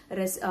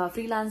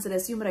 ஃப்ரீலான்ஸ்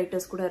ரெஸ்யூம்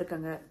ரைட்டர்ஸ் கூட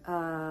இருக்காங்க.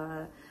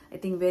 I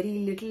think very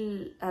little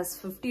as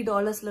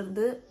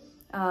 $50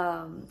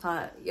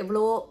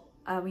 எவ்வளோ,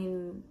 ஐ மீன்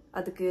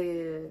அதுக்கு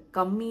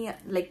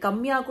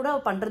கம்மியாக கூட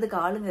பண்ணுறதுக்கு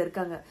ஆளுங்க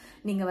இருக்காங்க.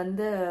 நீங்கள்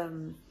வந்து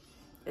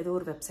ஏதோ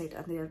ஒரு வெப்சைட்,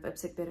 அந்த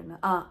வெப்சைட் பேர் என்ன,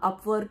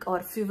 அப்வொர்க்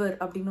ஆர் ஃபிவர்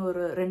அப்படின்னு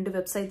ஒரு 2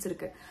 வெப்சைட்ஸ்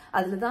இருக்கு.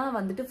 அதில் தான்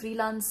வந்துட்டு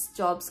ஃப்ரீலான்ஸ்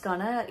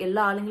ஜாப்ஸ்க்கான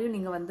எல்லா ஆளுங்களையும்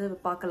நீங்கள் வந்து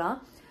பார்க்கலாம்.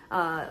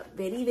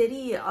 Very very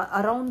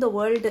around the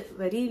world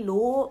very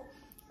low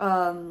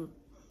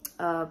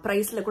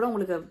ப்ரைஸில் கூட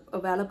உங்களுக்கு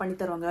வேலை பண்ணி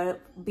தருவாங்க.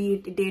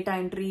 Beat data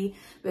entry,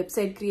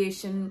 website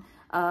creation,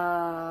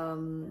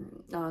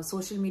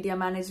 social media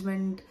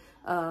management,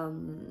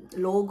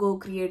 logo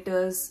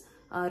creators,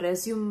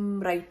 resume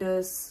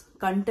writers,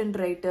 content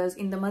writers,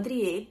 இந்த மாதிரி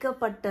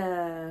ஏகப்பட்ட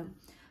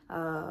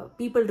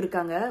பீப்புள்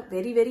இருக்காங்க.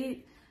 வெரி வெரி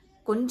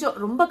கொஞ்சம்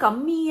ரொம்ப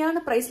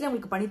கம்மியான ப்ரைஸ்லேயே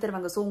உங்களுக்கு பண்ணி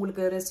தருவாங்க. ஸோ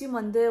உங்களுக்கு ரெஸ்யூம்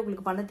வந்து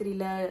உங்களுக்கு பண்ண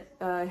தெரியல,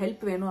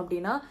 ஹெல்ப் வேணும்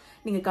அப்படின்னா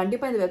நீங்கள்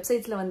கண்டிப்பாக இந்த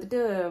வெப்சைட்ஸில் வந்துட்டு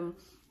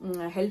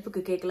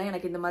ஹெல்ப்புக்கு கேட்கலாம்.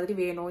 எனக்கு இந்த மாதிரி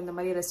வேணும், இந்த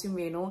மாதிரி ரெஸ்யூம்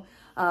வேணும்,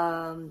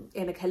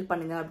 எனக்கு ஹெல்ப்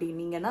பண்ணுங்க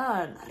அப்படின்னீங்கன்னா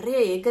நிறைய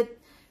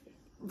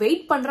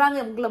வெயிட் பண்ணுறாங்க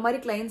உங்களை மாதிரி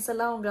கிளைண்ட்ஸ்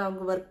எல்லாம்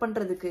அவங்க ஒர்க்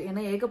பண்ணுறதுக்கு.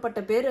 ஏன்னா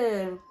ஏகப்பட்ட பேர்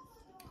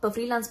இப்போ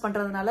ஃப்ரீலான்ஸ்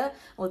பண்ணுறதுனால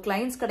உங்க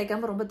கிளைண்ட்ஸ்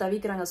கிடைக்காம ரொம்ப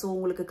தவிக்கிறாங்க. ஸோ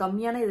உங்களுக்கு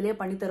கம்மியான இதுலேயே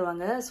பண்ணி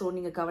தருவாங்க. ஸோ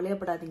நீங்கள்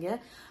கவலையப்படாதீங்க.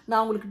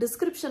 நான் உங்களுக்கு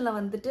டிஸ்கிரிப்ஷனில்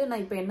வந்துட்டு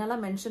நான் இப்போ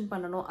என்னெல்லாம் மென்ஷன்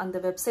பண்ணணும் அந்த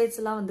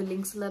வெப்சைட்ஸ்லாம் வந்து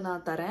லிங்க்ஸில்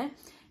நான் தரேன்.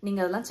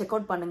 நீங்கள் அதெல்லாம் செக்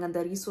அவுட் பண்ணுங்கள்,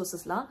 அந்த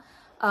ரீசோர்ஸஸ்லாம்.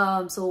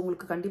 ஸோ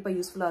உங்களுக்கு கண்டிப்பாக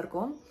யூஸ்ஃபுல்லாக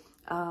இருக்கும்.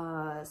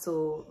 So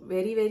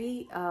very very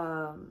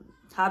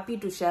happy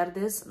to share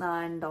this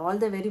and all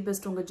the very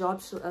best. உங்கள்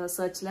ஜாப்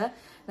சர்ச்சில்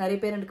நிறைய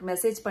பேர் எனக்கு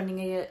மெசேஜ்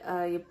பண்ணீங்க,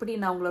 எப்படி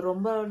நான் உங்களை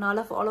ரொம்ப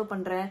நாளாக ஃபாலோ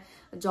பண்ணுறேன்,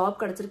 ஜாப்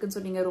கிடச்சிருக்குன்னு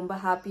சொன்னீங்க, ரொம்ப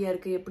ஹாப்பியாக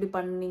இருக்குது, எப்படி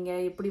பண்ணீங்க,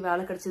 எப்படி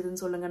வேலை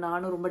கிடச்சிதுன்னு சொல்லுங்கள்,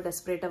 நானும் ரொம்ப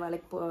டெஸ்பரேட்டாக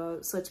வேலைக்கு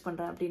சர்ச்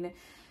பண்ணுறேன் அப்படின்னு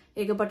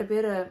ஏகப்பட்ட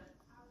பேர்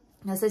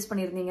மெசேஜ்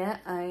பண்ணியிருந்தீங்க.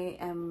 ஐ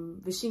ஆம்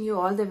wishing you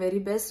all the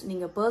very best.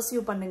 நீங்கள்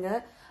பர்சியூ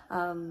பண்ணுங்கள்.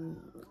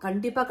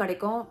 கண்டிப்பாக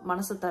கிடைக்கும்.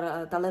 மனசை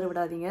தளர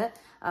விடாதீங்க.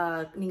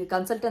 நீங்கள்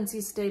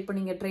கன்சல்டன்சிஸ்ட்டு இப்போ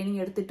நீங்கள் ட்ரைனிங்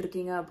எடுத்துகிட்டு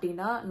இருக்கீங்க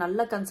அப்படின்னா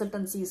நல்ல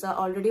கன்சல்டன்சிஸாக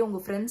ஆல்ரெடி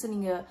உங்கள்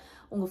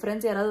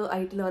ஃப்ரெண்ட்ஸ் யாராவது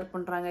ஐடியில் ஒர்க்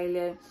பண்ணுறாங்க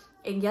இல்லை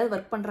எங்கேயாவது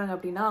ஒர்க் பண்ணுறாங்க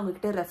அப்படின்னா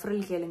அவங்ககிட்ட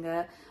ரெஃபரல் கேளுங்க.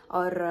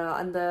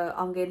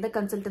 அவங்க எந்த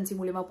கன்சல்டன்சி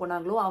மூலியமாக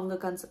போனாங்களோ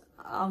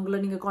அவங்கள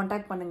நீங்கள்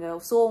காண்டாக்ட் பண்ணுங்கள்.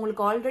 ஸோ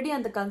உங்களுக்கு ஆல்ரெடி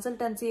அந்த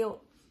கன்சல்டன்சியை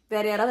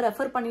வேறு யாராவது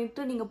ரெஃபர்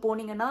பண்ணிட்டு நீங்கள்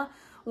போனீங்கன்னா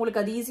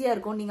உங்களுக்கு அது ஈஸியாக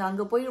இருக்கும். நீங்கள்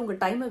அங்கே போய்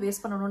உங்கள் டைமை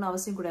வேஸ்ட் பண்ணணும்னு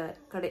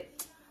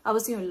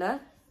அவசியம் இல்லை.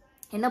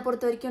 என்னை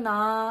பொறுத்த வரைக்கும்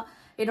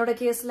என்னோட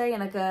கேஸில்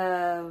எனக்கு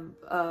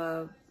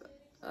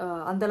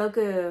அந்த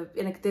அளவுக்கு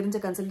எனக்கு தெரிஞ்ச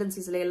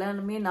கன்சல்டன்சிஸ்ல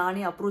எல்லாருமே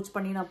நானே அப்ரோச்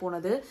பண்ணி நான்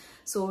போனது.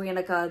 ஸோ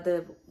எனக்கு அது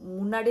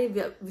முன்னாடியே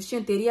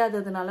விஷயம்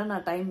தெரியாததுனால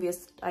நான் டைம்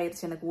வேஸ்ட்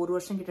ஆயிடுச்சு. எனக்கு 1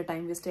 வருஷம் கிட்ட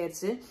டைம் வேஸ்ட்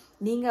ஆயிடுச்சு.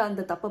 நீங்கள்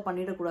அந்த தப்பை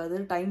பண்ணிடக்கூடாது.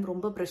 டைம்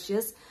ரொம்ப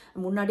ப்ரெஷியஸ்.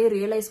 முன்னாடியே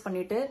ரியலைஸ்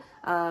பண்ணிட்டு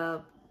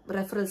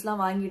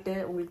ரெஃபரன்ஸ்லாம் வாங்கிட்டு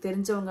உங்களுக்கு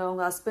தெரிஞ்சவங்க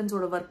உங்கள்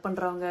ஹஸ்பண்ட்ஸோட ஒர்க்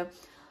பண்ணுறவங்க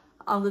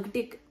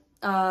அவங்கக்கிட்டே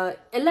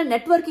எல்லாம்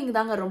நெட்வொர்க்கிங்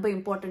தாங்க ரொம்ப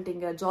இம்பார்ட்டன்ட்.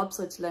 இங்கே ஜாப்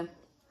சர்ச்சில்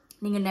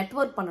நீங்கள்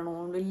நெட்வொர்க்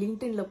பண்ணணும்.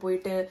 லிங்க்டின்ல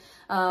போயிட்டு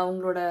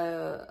உங்களோட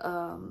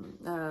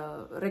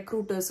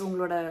ரெக்ரூட்டர்ஸ்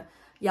உங்களோட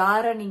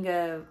யாரை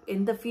நீங்கள்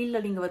எந்த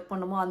ஃபீல்டில் நீங்கள் ஒர்க்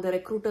பண்ணுமோ அந்த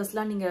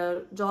ரெக்ரூட்டர்ஸ்லாம் நீங்கள்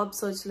ஜாப்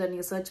சர்ச்சில்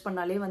நீங்கள் சர்ச்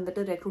பண்ணாலே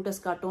வந்துட்டு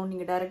ரெக்ரூட்டர்ஸ் காட்டும்.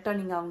 நீங்கள் டைரெக்டாக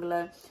நீங்கள் அவங்கள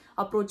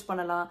அப்ரோச்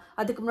பண்ணலாம்.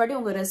 அதுக்கு முன்னாடி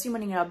உங்கள்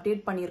ரெஸ்யூமை நீங்கள்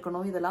அப்டேட்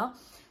பண்ணியிருக்கணும் இதெல்லாம்.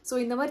 ஸோ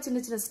இந்த மாதிரி சின்ன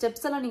சின்ன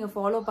ஸ்டெப்ஸ் எல்லாம் நீங்கள்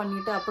ஃபாலோ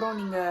பண்ணிவிட்டு அப்புறம்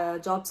நீங்கள்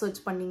ஜாப்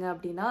சர்ச் பண்ணீங்க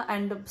அப்படின்னா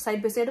அண்ட்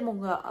சைட் பை சைடு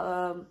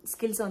உங்கள்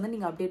ஸ்கில்ஸை வந்து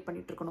நீங்கள் அப்டேட்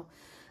பண்ணிட்டு இருக்கணும்.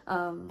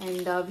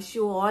 And wish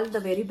you all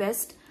the very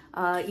best.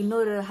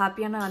 இன்னொரு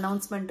ஹாப்பியான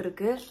அனௌன்ஸ்மெண்ட்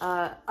இருக்குது.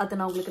 அதை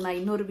நான்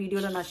இன்னொரு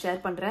வீடியோவில் நான் ஷேர்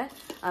பண்ணுறேன்.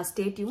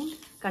 Stay tune.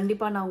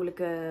 கண்டிப்பாக நான்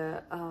உங்களுக்கு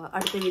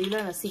அடுத்த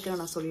வீடியோவில்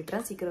சீக்கிரம் நான்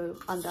சொல்லிடுறேன்.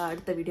 சீக்கிரம் அந்த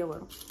அடுத்த வீடியோ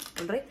வரும்.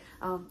 Alright.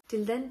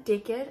 Till then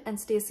take care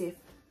and stay safe.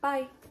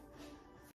 Bye.